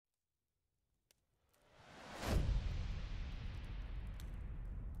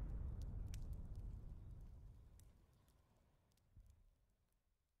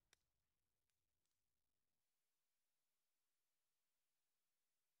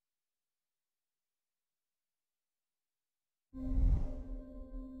So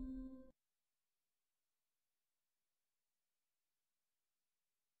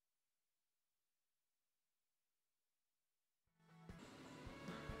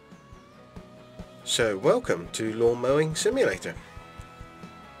welcome to Lawn Mowing Simulator.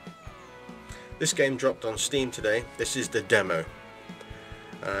 This game dropped on Steam today. This is the demo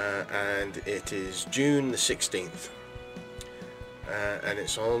and it is June the 16th and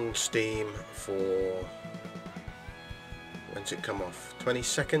it's on Steam for, when's it come off?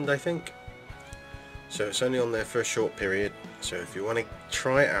 22nd I think. So it's only on there for a short period, so if you want to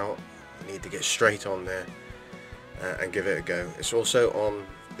try it out you need to get straight on there and give it a go. It's also on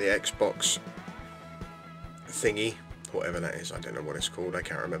the Xbox thingy, whatever that is, I don't know what it's called, I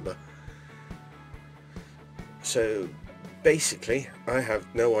can't remember. So basically I have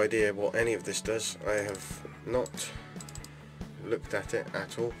no idea what any of this does. I have not looked at it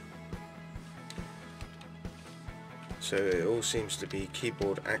at all. So it all seems to be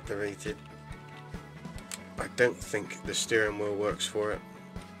keyboard activated. I don't think the steering wheel works for it,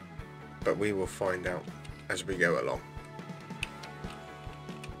 but we will find out as we go along.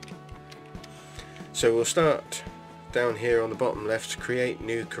 So we'll start down here on the bottom left, create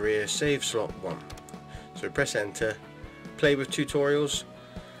new career, save slot 1. So press enter, play with tutorials.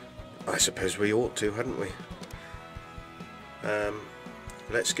 I suppose we ought to, hadn't we?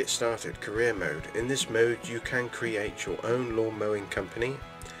 Let's get started. Career mode. In this mode you can create your own lawn mowing company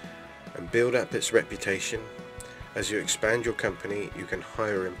and build up its reputation. As you expand your company you can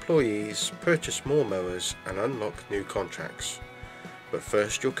hire employees, purchase more mowers and unlock new contracts. But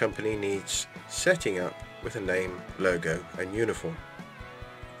first your company needs setting up with a name, logo and uniform.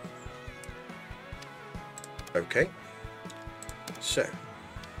 Okay, so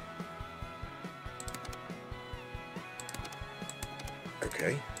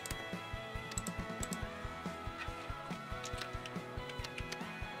okay,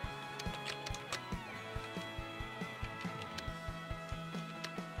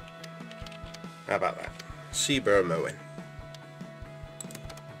 how about that? Ceebur mowing.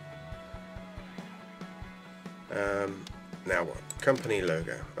 Now what? Company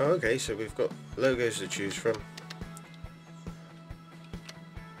logo. Oh, okay, so we've got logos to choose from.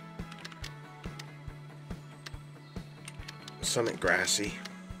 Something grassy.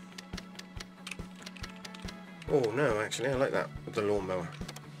 Oh no, actually I like that with the lawnmower.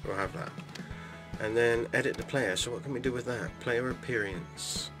 We'll have that. And then edit the player. So what can we do with that? Player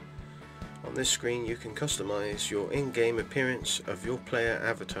appearance. On this screen you can customize your in-game appearance of your player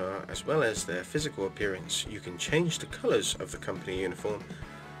avatar as well as their physical appearance. You can change the colors of the company uniform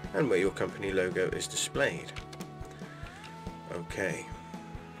and where your company logo is displayed. Okay.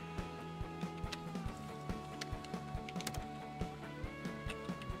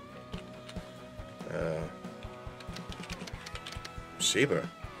 Ceebur.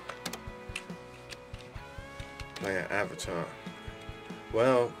 Player avatar.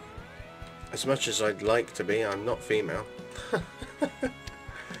 Well, as much as I'd like to be, I'm not female.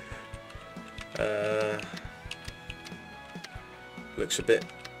 Looks a bit...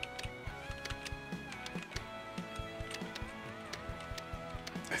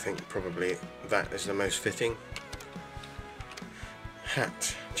 I think probably that is the most fitting.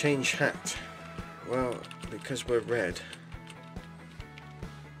 Hat. Change hat. Well, because we're red.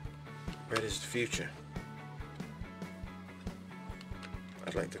 Red is the future.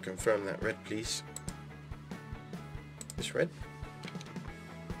 I'd like to confirm that red, please. This red?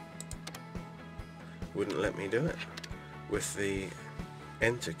 Wouldn't let me do it with the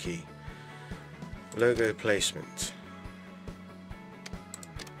enter key. Logo placement.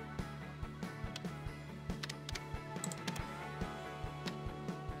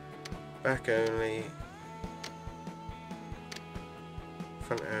 Back only.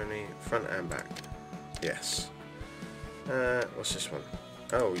 Front only. Front and back. Yes. What's this one?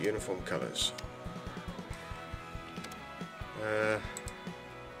 Oh, uniform colours.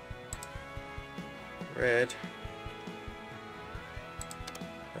 Red.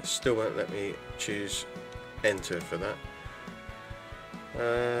 That still won't let me choose enter for that.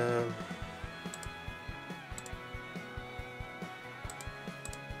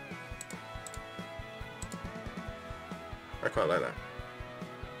 I quite like that.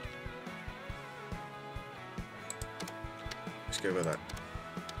 Let's go with that.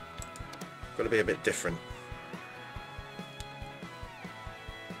 Got to be a bit different.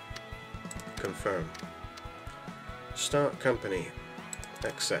 Confirm. Start company.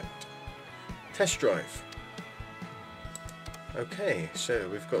 Accept. Test drive. Okay, so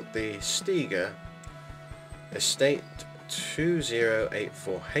we've got the Steger Estate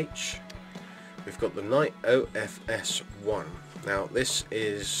 2084H we've got the Knight OFS1. Now this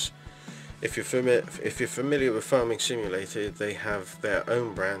is, if you're familiar with Farming Simulator, they have their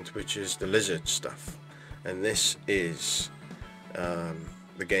own brand, which is the lizard stuff, and this is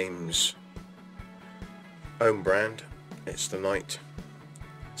the game's own brand. It's the Knight.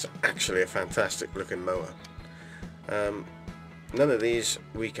 It's actually a fantastic looking mower. None of these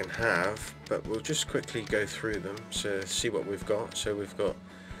we can have, but we'll just quickly go through them to see what we've got. So we've got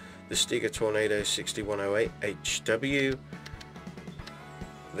the Steger Tornado 6108 HW,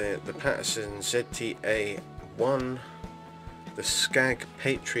 the Patterson ZTA1, the Skag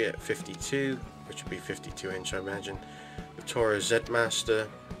Patriot 52, which would be 52 inch I imagine, the Toro Z Master,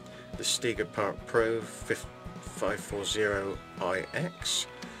 the Steger Park Pro 540iX,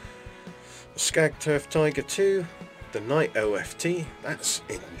 the Skag Turf Tiger 2, the Knight OFT, that's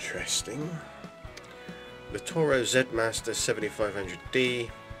interesting, the Toro Z Master 7500D,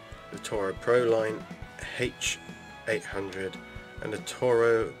 the Toro Pro Line H800, and the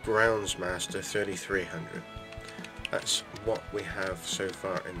Toro Groundsmaster 3300. That's what we have so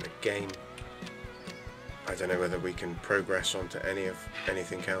far in the game. I don't know whether we can progress onto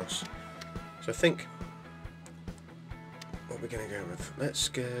anything else. So I think what we're going to go with, let's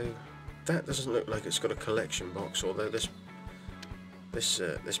go. That doesn't look like it's got a collection box, although this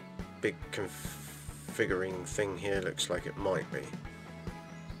big configuring thing here looks like it might be.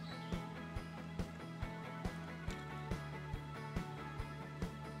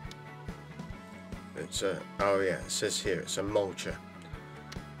 It's a, oh yeah, it says here it's a mulcher.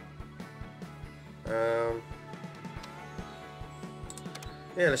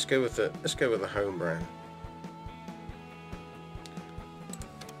 Yeah, let's go with the home brand.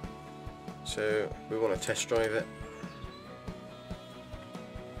 So we want to test drive it.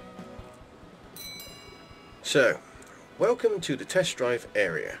 So, welcome to the test drive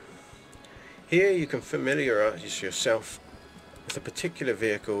area. Here you can familiarize yourself with a particular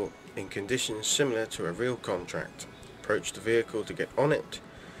vehicle in conditions similar to a real contract. Approach the vehicle to get on it,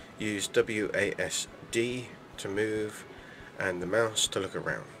 use WASD to move, and the mouse to look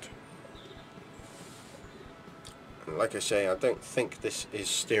around. And like I say, I don't think this is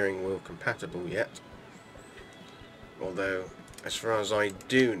steering wheel compatible yet, although as far as I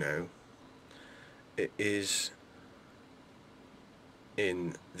do know it is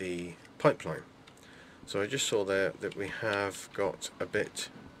in the pipeline. So I just saw there that we have got a bit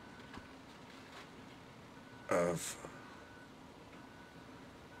of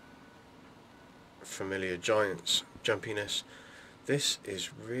Familiar Giants jumpiness. This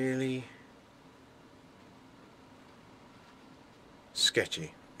is really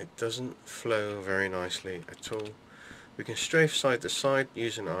sketchy. It doesn't flow very nicely at all. We can strafe side to side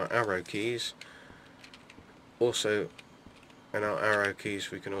using our arrow keys. Also, in our arrow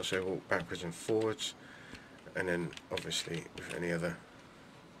keys we can also walk backwards and forwards, and then obviously with any other.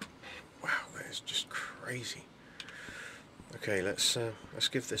 Wow, that is just crazy. Okay, let's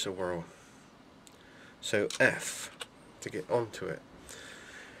give this a whirl. So F to get onto it.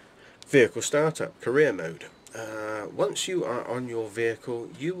 Vehicle startup, career mode. Once you are on your vehicle,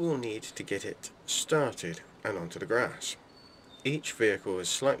 you will need to get it started and onto the grass. Each vehicle is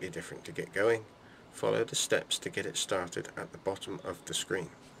slightly different to get going. Follow the steps to get it started at the bottom of the screen.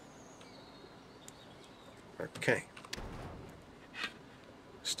 Okay.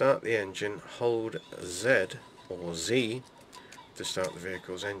 Start the engine, hold Z or Z to start the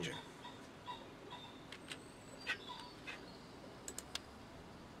vehicle's engine.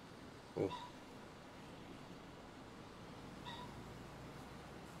 Ooh.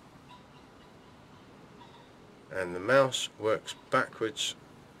 And the mouse works backwards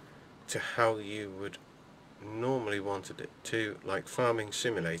to how you would normally wanted it to, like Farming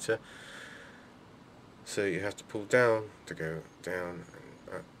Simulator. So you have to pull down to go down,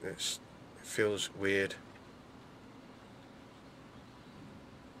 and it feels weird.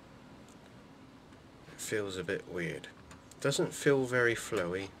 It feels a bit weird. Doesn't feel very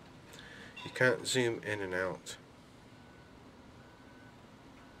flowy. You can't zoom in and out.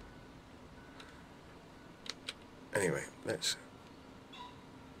 Anyway, let's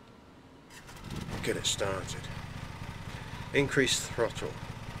get it started. Increase throttle.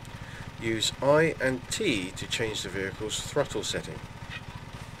 Use I and T to change the vehicle's throttle setting.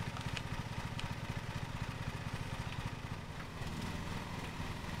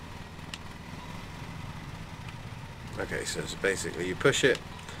 Okay, so it's basically you push it,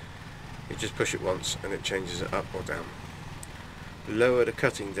 you just push it once and it changes it up or down. Lower the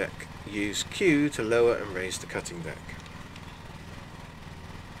cutting deck. Use Q to lower and raise the cutting deck.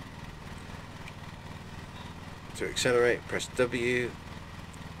 To accelerate, press W.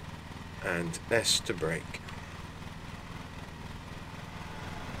 and S to brake.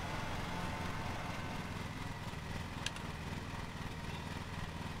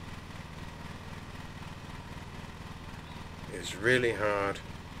 It's really hard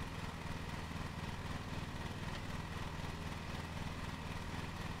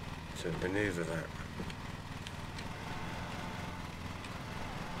to maneuver that.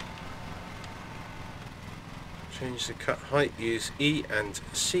 Change the cut height. Use E and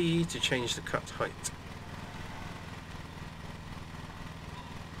C to change the cut height.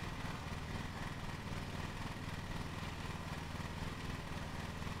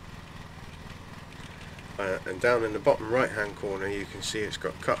 And down in the bottom right hand corner you can see it's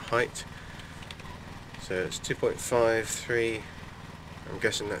got cut height. So it's 2.53. I'm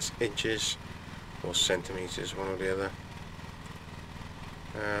guessing that's inches or centimeters, one or the other.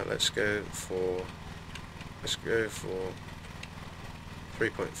 Let's go for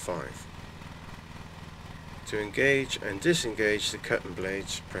 3.5. To engage and disengage the cutting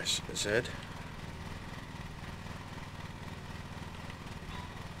blades, press Z.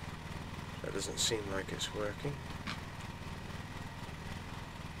 That doesn't seem like it's working.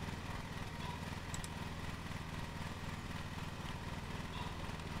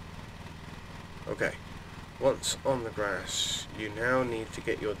 Okay, once on the grass, you now need to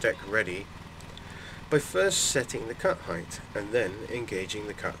get your deck ready by first setting the cut height and then engaging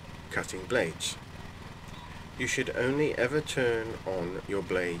the cutting blades. You should only ever turn on your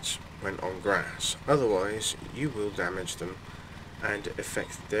blades when on grass, otherwise you will damage them and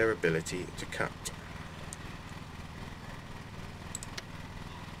affect their ability to cut.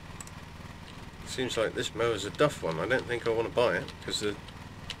 Seems like this mower's a duff one. I don't think I want to buy it because the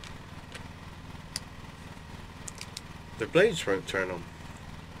blades won't turn on.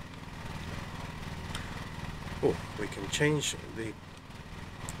 Oh, we can change the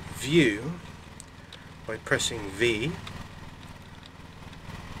view by pressing V.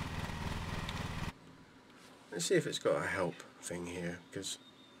 Let's see if it's got a help thing here, because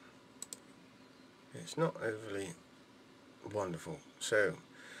it's not overly wonderful. So,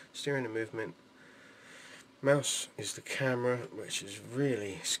 steering and movement. Mouse is the camera, which is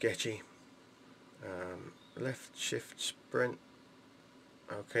really sketchy. Left shift sprint.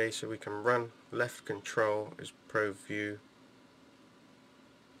 Okay, so we can run. Left control is pro view.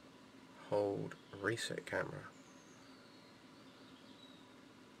 Hold reset camera.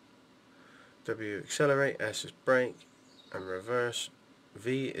 W accelerate, S is brake and reverse.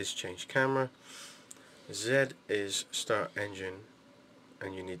 V is change camera. Z is start engine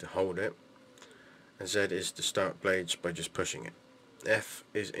and you need to hold it. And Z is to start blades by just pushing it. F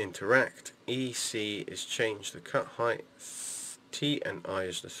is interact. E, C is change the cut height. T and I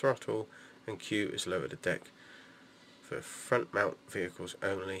is the throttle, and Q is lower the deck. For front mount vehicles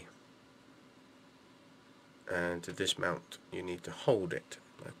only. And to dismount you need to hold it.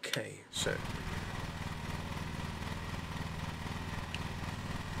 Okay, so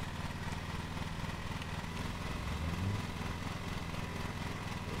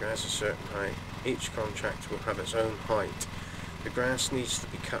grass a certain height. Each contract will have its own height. The grass needs to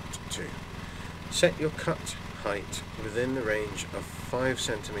be cut to. Set your cut height within the range of 5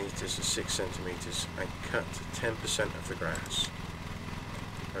 cm to 6 cm and cut 10% of the grass.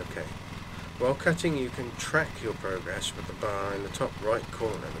 Okay. While cutting you can track your progress with the bar in the top right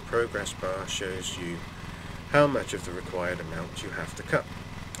corner. The progress bar shows you how much of the required amount you have to cut,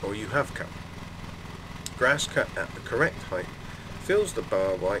 or you have cut. Grass cut at the correct height fills the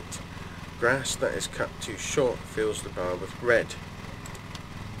bar white. Grass that is cut too short fills the bar with red.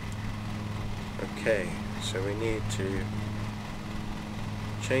 Okay, so we need to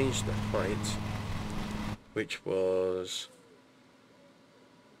change the height, which was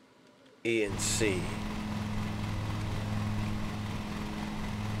E and C.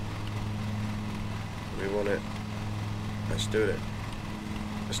 We want it, let's do it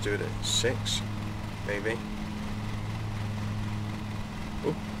at 6, maybe.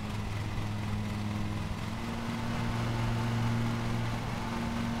 Oop.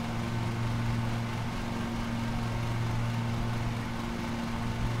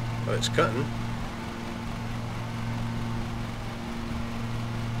 Oh, it's cutting.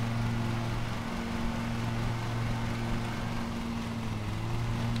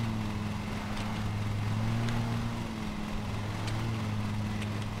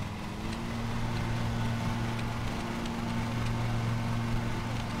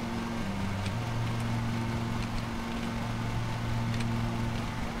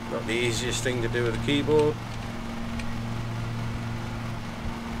 Not the easiest thing to do with a keyboard.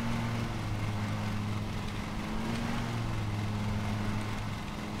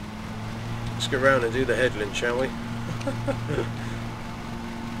 Let's go round and do the headland, shall we?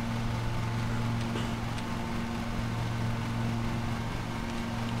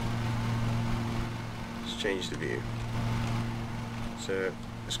 Let's change the view. So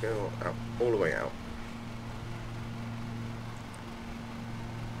let's go out, all the way out.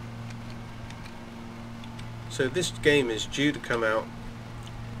 So this game is due to come out,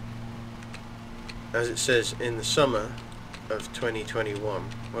 as it says, in the summer of 2021.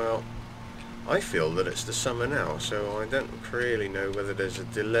 Well, I feel that it's the summer now, so I don't really know whether there's a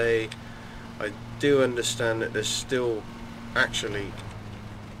delay. I do understand that they're still actually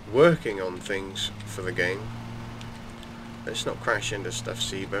working on things for the game. Let's not crash into stuff,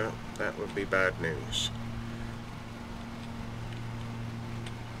 Ceebur. That would be bad news.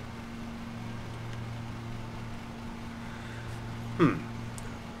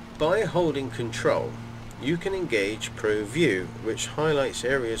 By holding control, you can engage Pro View, which highlights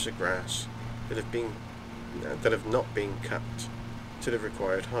areas of grass that have not been cut to the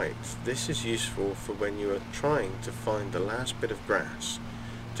required height. This is useful for when you are trying to find the last bit of grass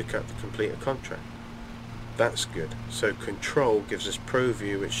to cut to complete a contract. That's good. So control gives us Pro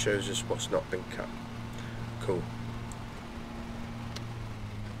View, which shows us what's not been cut. Cool.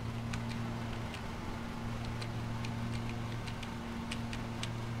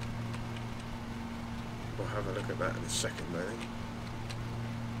 We'll have a look at that in a second, I think.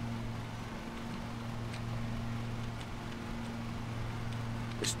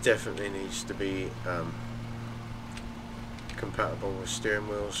 This definitely needs to be compatible with steering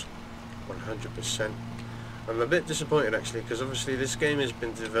wheels, 100%. I'm a bit disappointed actually, because obviously this game has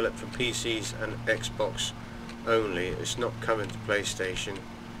been developed for PCs and Xbox only. It's not coming to PlayStation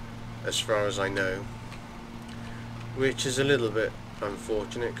as far as I know, which is a little bit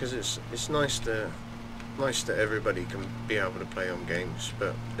unfortunate, because it's nice that everybody can be able to play on games,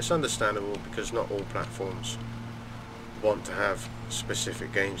 but it's understandable because not all platforms want to have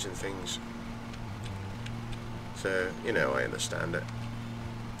specific games and things. So, you know, I understand it,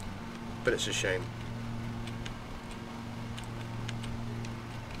 but it's a shame.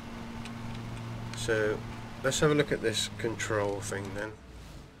 So let's have a look at this control thing then.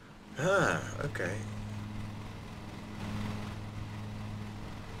 Ah, okay.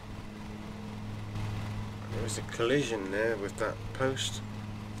 There was a collision there with that post,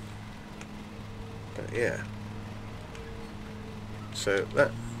 but yeah. So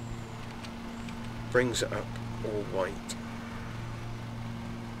that brings it up all white.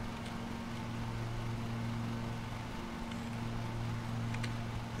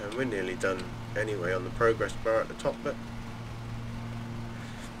 And we're nearly done anyway on the progress bar at the top, but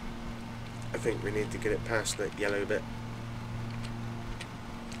I think we need to get it past that yellow bit.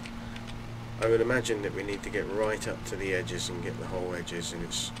 I would imagine that we need to get right up to the edges and get the whole edges, and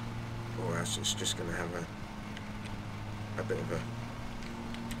or else it's just going to have a bit of a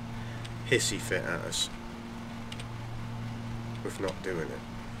hissy fit at us with not doing it.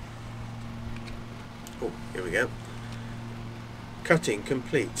 Oh, here we go. Cutting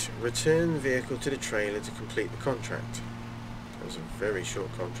complete. Return vehicle to the trailer to complete the contract. That was a very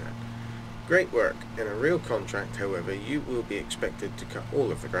short contract. Great work. In a real contract, however, you will be expected to cut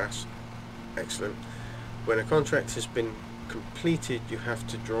all of the grass. Excellent. When a contract has been completed, you have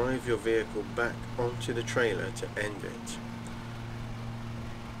to drive your vehicle back onto the trailer to end it.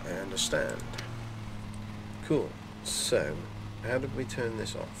 I understand. Cool. So, how did we turn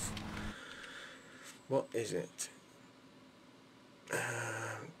this off? What is it?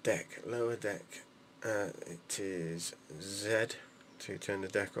 Deck, lower deck. It is Z to turn the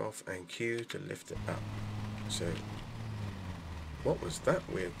deck off and Q to lift it up. So, what was that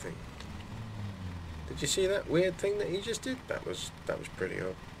weird thing? Did you see that weird thing that he just did? That was pretty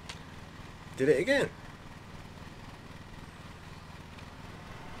odd. Did it again.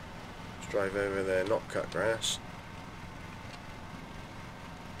 Let's drive over there, not cut grass.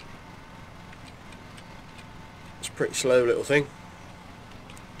 It's a pretty slow little thing.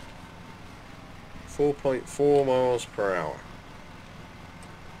 4.4 miles per hour.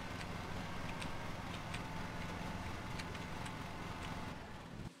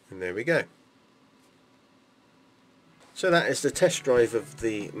 And there we go. So that is the test drive of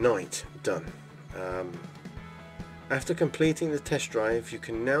the night done. After completing the test drive, you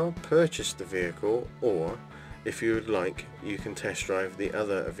can now purchase the vehicle, or if you would like, you can test drive the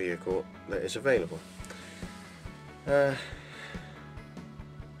other vehicle that is available.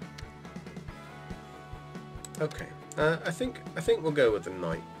 Okay, I think we'll go with the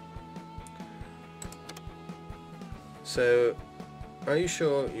night. So, are you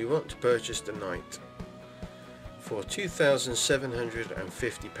sure you want to purchase the night for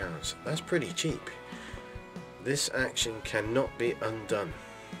 £2,750. That's pretty cheap. This action cannot be undone.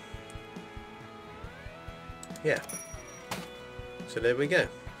 Yeah. So there we go.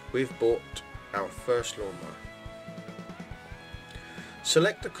 We've bought our first lawnmower.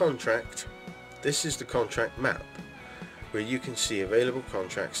 Select the contract. This is the contract map, where you can see available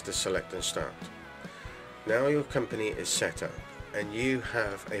contracts to select and start. Now your company is set up and you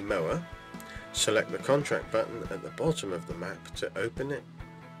have a mower. Select the contract button at the bottom of the map to open it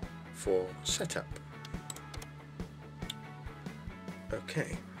for setup.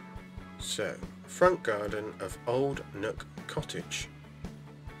 Okay, so front garden of Old Nook Cottage.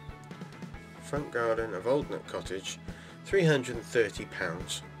 Front garden of Old Nook Cottage,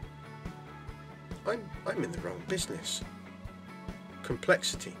 £330. I'm in the wrong business.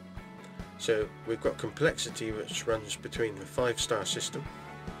 Complexity. So we've got complexity, which runs between the 5-star system,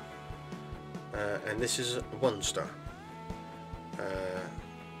 and this is a 1-star.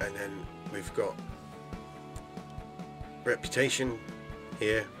 And then we've got reputation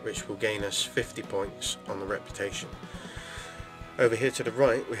here, which will gain us 50 points on the reputation. Over here to the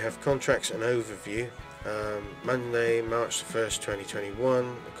right we have contracts and overview. Monday, March the 1st,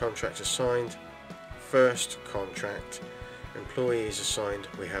 2021, the contract assigned. First contract, employees assigned,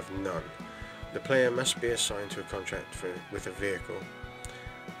 we have none. The player must be assigned to a contract with a vehicle.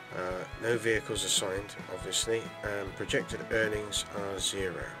 No vehicles assigned, obviously. Projected earnings are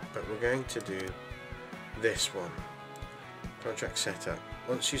 0, but we're going to do this one. Contract setup.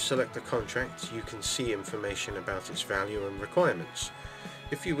 Once you select the contract, you can see information about its value and requirements.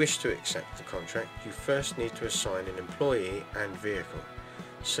 If you wish to accept the contract, you first need to assign an employee and vehicle.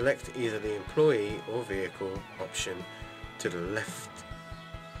 Select either the employee or vehicle option to the left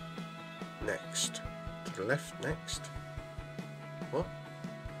next. To the left next? What?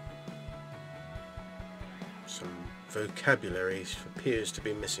 Some vocabulary appears to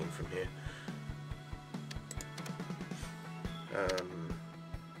be missing from here.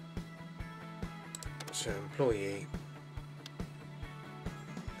 So employee,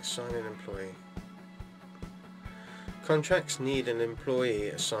 assign an employee. Contracts need an employee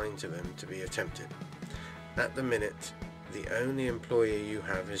assigned to them to be attempted. At the minute, the only employee you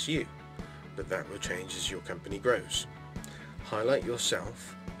have is you, but that will change as your company grows. Highlight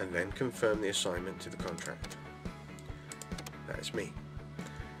yourself and then confirm the assignment to the contract. That is me.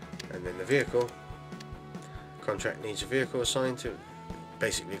 And then the vehicle. Contract needs a vehicle assigned to.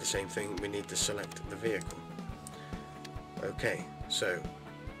 Basically the same thing, we need to select the vehicle. Okay, so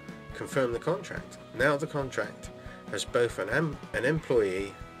confirm the contract. Now the contract has both an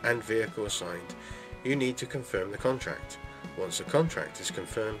employee and vehicle assigned. You need to confirm the contract. Once a contract is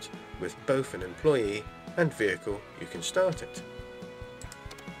confirmed with both an employee and vehicle, you can start it.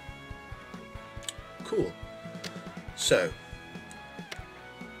 Cool. So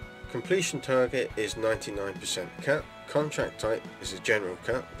completion target is 99% cut. Contract type is a general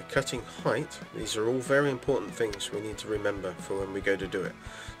cut. The cutting height, these are all very important things we need to remember for when we go to do it.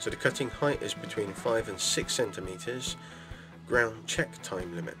 So the cutting height is between 5 and 6 centimeters. Ground check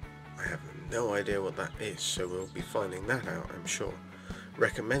time limit, I have no idea what that is, so we'll be finding that out, I'm sure.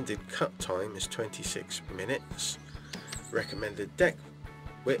 Recommended cut time is 26 minutes. Recommended deck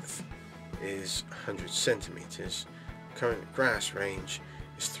width is 100 centimeters. Current grass range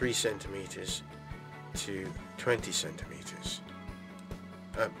is 3 centimeters to 20 centimeters.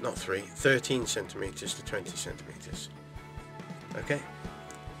 Not 3, 13 centimeters to 20 centimeters. Okay,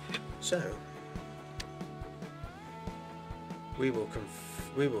 so we will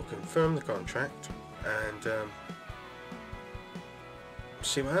confirm the contract and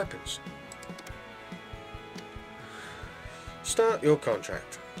see what happens. Start your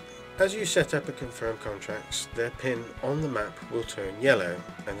contract. As you set up and confirm contracts, their pin on the map will turn yellow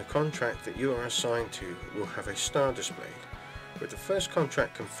and the contract that you are assigned to will have a star displayed. With the first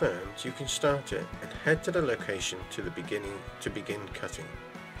contract confirmed, you can start it and head to the location to begin cutting.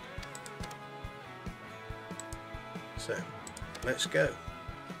 So, let's go.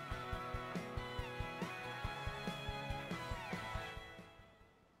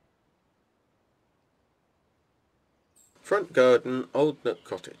 Front garden, Old Nook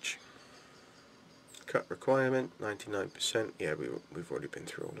Cottage. Cut requirement 99%. Yeah, we've already been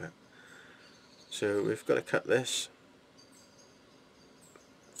through all that. So we've got to cut this.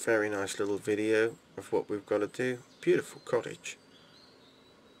 Very nice little video of what we've got to do. Beautiful cottage.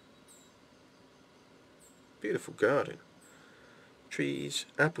 Beautiful garden. Trees,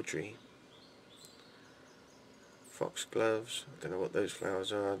 apple tree. Foxgloves. I don't know what those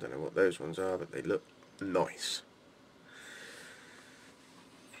flowers are. I don't know what those ones are, but they look nice.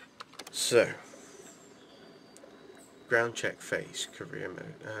 So ground check phase, career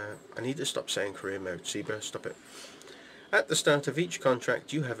mode. I need to stop saying career mode. Ceebur, stop it. At the start of each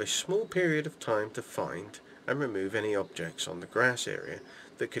contract, you have a small period of time to find and remove any objects on the grass area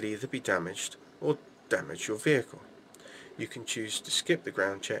that could either be damaged or damage your vehicle. You can choose to skip the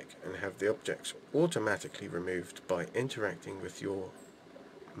ground check and have the objects automatically removed by interacting with your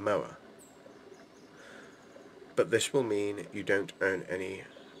mower. But this will mean you don't earn any...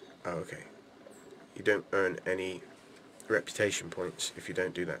 Oh, okay. You don't earn any reputation points if you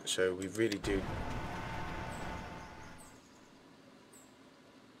don't do that. So we really do...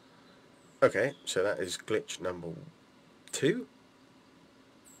 Okay, so that is glitch number 2.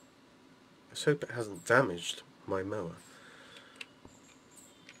 Let's hope it hasn't damaged my mower.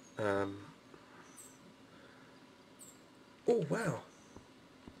 Oh, wow.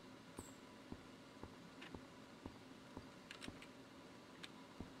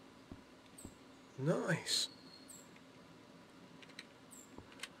 Nice.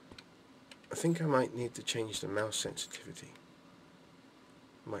 I think I might need to change the mouse sensitivity.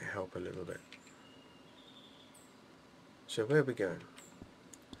 Might help a little bit. So where are we going?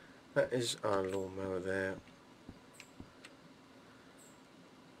 That is our lawnmower there.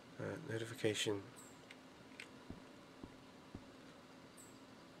 Notification.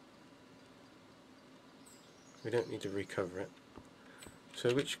 We don't need to recover it.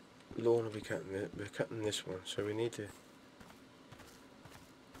 So which lawn are we cutting? We're cutting this one, so we need to...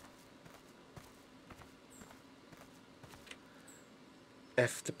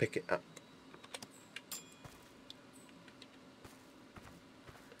 F to pick it up.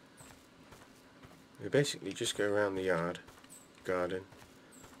 We basically just go around the garden,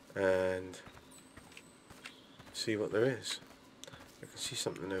 and see what there is. I can see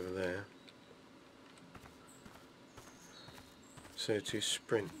something over there. So to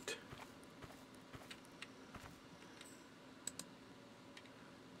sprint.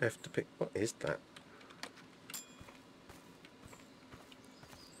 F to pick... What is that?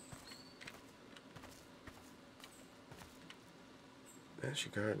 That's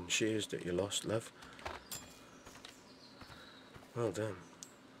your garden shears that you lost, love. Well done.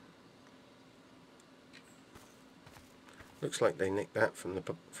 Looks like they nicked that from the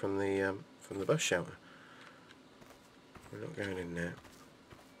bus shelter. We're not going in there.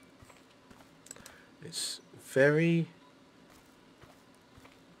 It's very...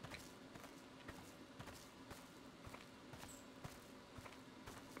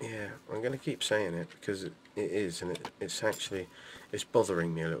 Yeah, I'm going to keep saying it because it is, and it's actually, it's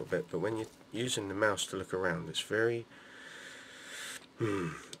bothering me a little bit, but when you're using the mouse to look around, it's very...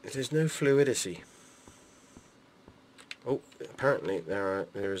 There's no fluidity. Oh, apparently there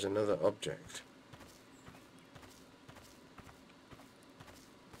is another object.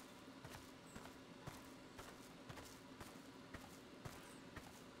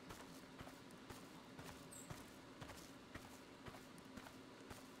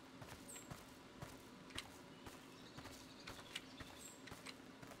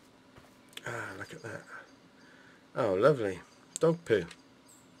 Ah, look at that. Oh, lovely. Dog poo.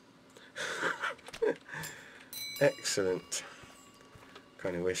 Excellent.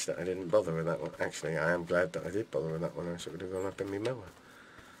 Kind of wish that I didn't bother with that one. Actually, I am glad that I did bother with that one, or else it would have gone up in my mower.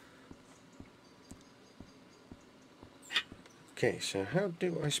 Okay, so how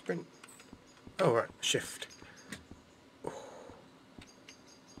do I sprint? Oh, right, shift. Oh.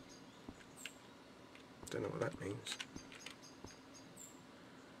 Don't know what that means.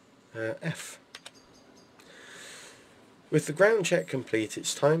 F. With the ground check complete,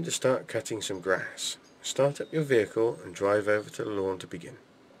 it's time to start cutting some grass. Start up your vehicle and drive over to the lawn to begin.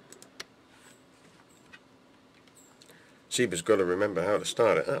 Ceebur's got to remember how to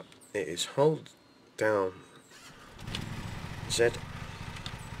start it up. It is hold down Z.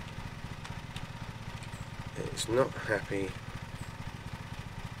 It is not happy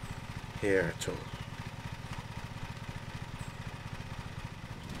here at all.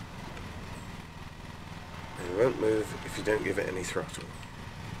 It won't move if you don't give it any throttle.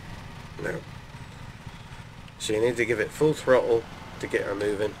 No. So you need to give it full throttle to get her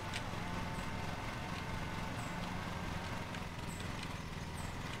moving.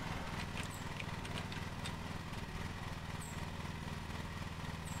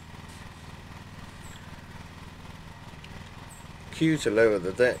 Q to lower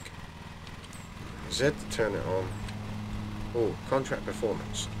the deck. Z to turn it on. Oh, contract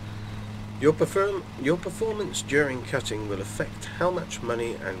performance. Your performance during cutting will affect how much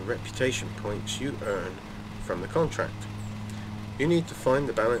money and reputation points you earn from the contract. You need to find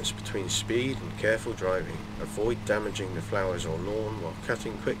the balance between speed and careful driving. Avoid damaging the flowers or lawn while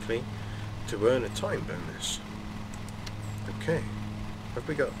cutting quickly to earn a time bonus. Okay.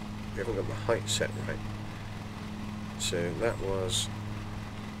 We haven't got the height set right. So that was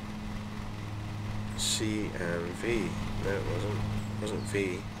C and V. No, it wasn't. It wasn't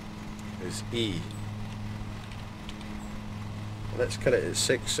V. It was E. Well, let's cut it at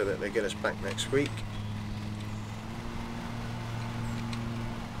 6 so that they get us back next week.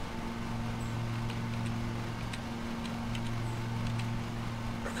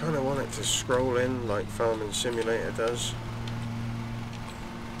 I kind of want it to scroll in like Farming Simulator does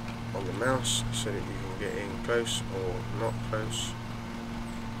on the mouse so that you can get in close or not close.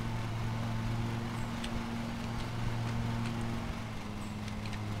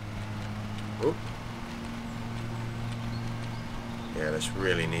 Oop. Yeah, this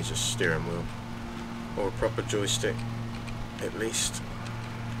really needs a steering wheel or a proper joystick at least.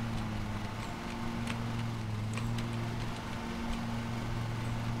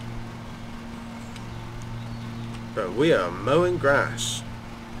 But we are mowing grass.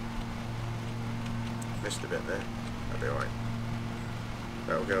 Missed a bit there. That'll be alright.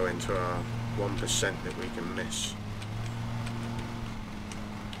 That'll go into our 1% that we can miss.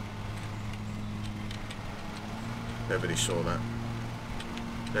 Nobody saw that.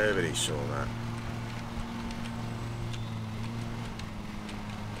 Nobody saw that.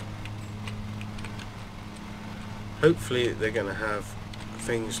 Hopefully they're going to have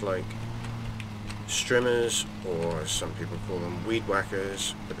things like strimmers, or some people call them weed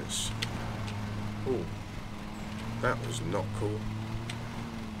whackers, but it's... Ooh, that was not cool.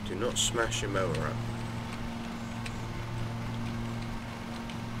 Do not smash your mower up.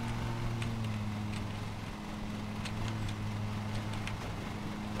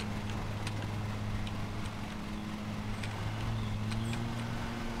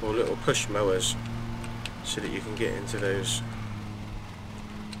 Or little push mowers so that you can get into those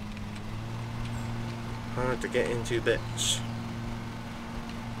hard to get into bits.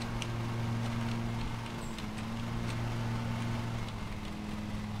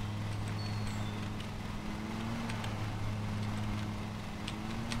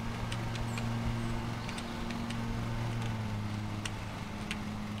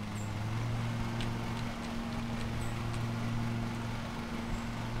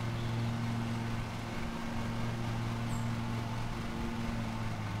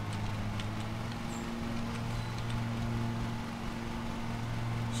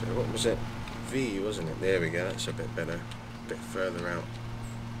 So what was it? V, wasn't it? There we go, that's a bit better. A bit further out.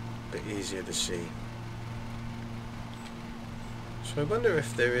 A bit easier to see. So I wonder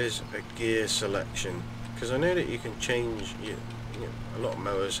if there is a gear selection, because I know that you can change, a lot of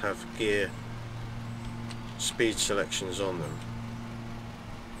mowers have gear speed selections on them.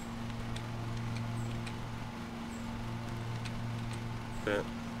 But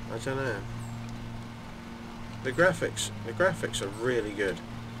I don't know. The graphics are really good.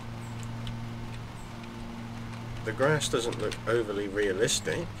 The grass doesn't look overly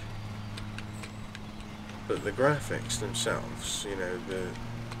realistic, but the graphics themselves, you know,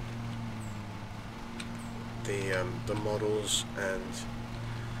 the models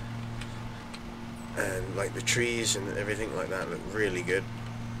and like the trees and everything like that look really good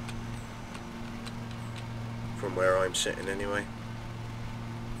from where I'm sitting anyway.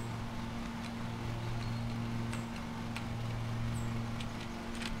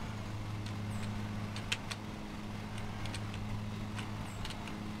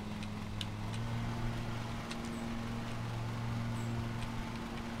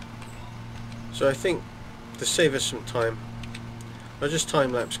 So I think to save us some time, I'll just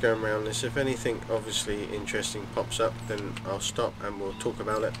time-lapse going around this. If anything obviously interesting pops up, then I'll stop and we'll talk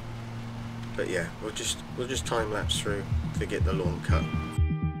about it. But yeah, we'll just time-lapse through to get the lawn cut.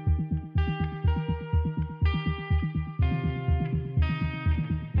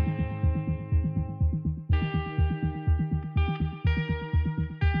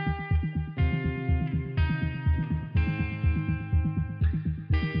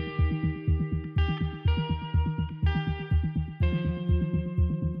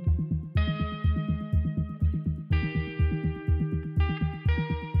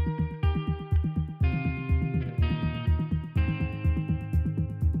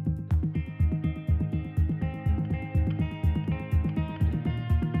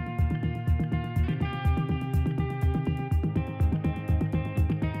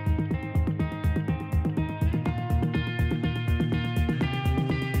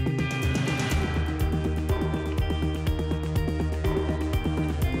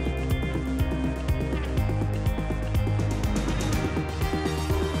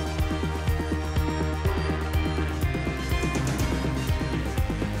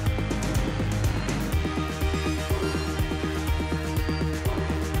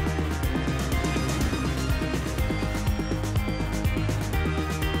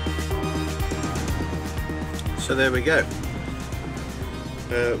 So there we go.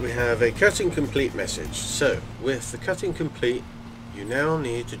 We have a cutting complete message. So with the cutting complete, you now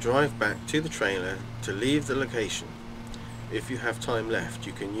need to drive back to the trailer to leave the location. If you have time left,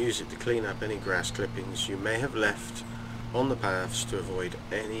 you can use it to clean up any grass clippings you may have left on the paths to avoid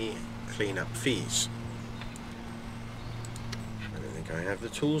any cleanup fees. I don't think I have the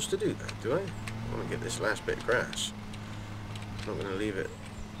tools to do that, do I? I want to get this last bit of grass. I'm not going to leave it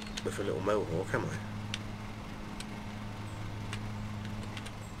with a little mohawk, am I?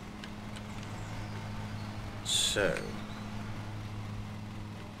 So,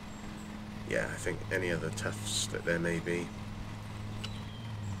 yeah, I think any other tufts that there may be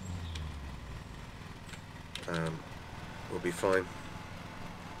will be fine.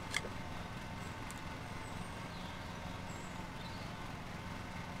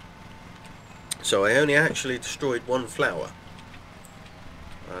 So I only actually destroyed one flower.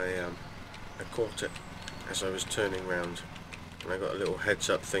 I caught it as I was turning round, and I got a little heads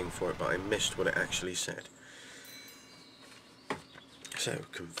up thing for it, but I missed what it actually said. So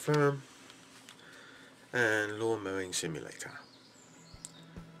confirm, and Lawn Mowing Simulator.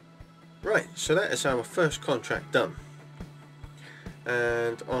 Right, so that is our first contract done.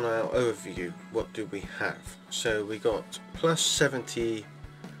 And on our overview, what do we have? So we got plus 70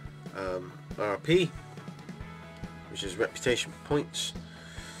 RP, which is reputation points.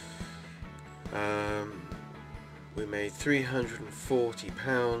 We made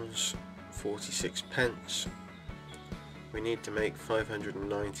 £340, 46 pence. We need to make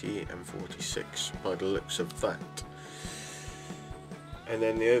 590 and 46 by the looks of that. And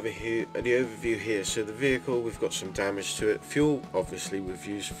then the overview here. So the vehicle, we've got some damage to it. Fuel, obviously we've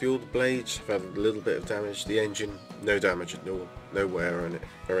used fuel. The blades have had a little bit of damage. The engine, no damage at all, no wear on it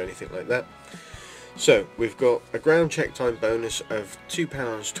or anything like that. So we've got a ground check time bonus of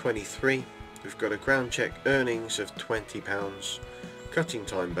 £2.23. We've got a ground check earnings of £20. Cutting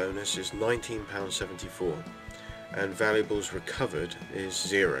time bonus is £19.74. And valuables recovered is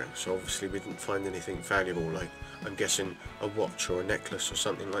 0. So obviously we didn't find anything valuable, like I'm guessing a watch or a necklace or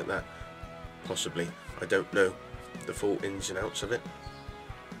something like that. Possibly. I don't know the full ins and outs of it.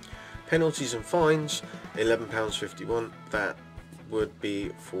 Penalties and fines, £11.51. That would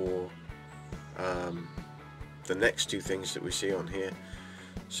be for the next two things that we see on here.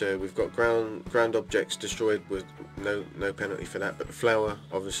 So we've got ground objects destroyed with no penalty for that, but the flower,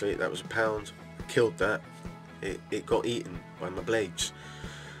 obviously that was £1. I killed that. It got eaten by my blades.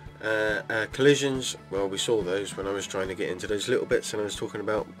 Collisions, well, we saw those when I was trying to get into those little bits, and I was talking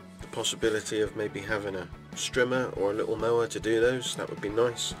about the possibility of maybe having a strimmer or a little mower to do those. That would be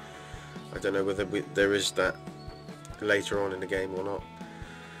nice. I don't know whether there is that later on in the game or not.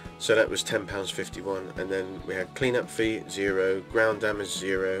 So that was £10.51, and then we had cleanup fee 0, ground damage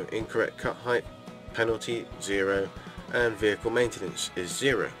 0, incorrect cut height penalty 0, and vehicle maintenance is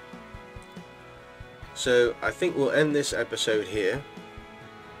 0. So I think we'll end this episode here,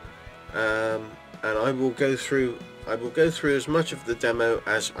 and I will go through as much of the demo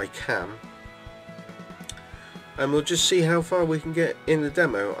as I can, and we'll just see how far we can get in the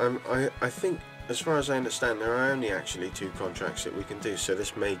demo. I think, as far as I understand, there are only actually 2 contracts that we can do, so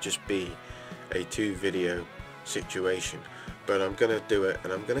this may just be a 2 video situation, but I'm going to do it,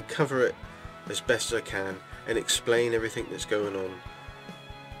 and I'm going to cover it as best as I can and explain everything that's going on,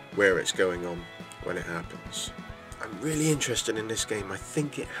 where it's going on, when it happens. I'm really interested in this game. I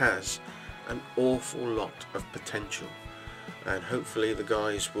think it has an awful lot of potential, and hopefully the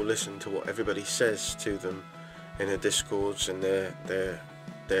guys will listen to what everybody says to them in their discords and their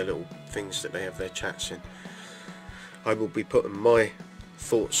little things that they have their chats in. I will be putting my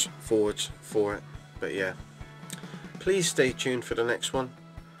thoughts forwards for it, but yeah, please stay tuned for the next one.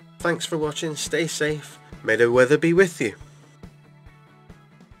 Thanks for watching, stay safe, may the weather be with you.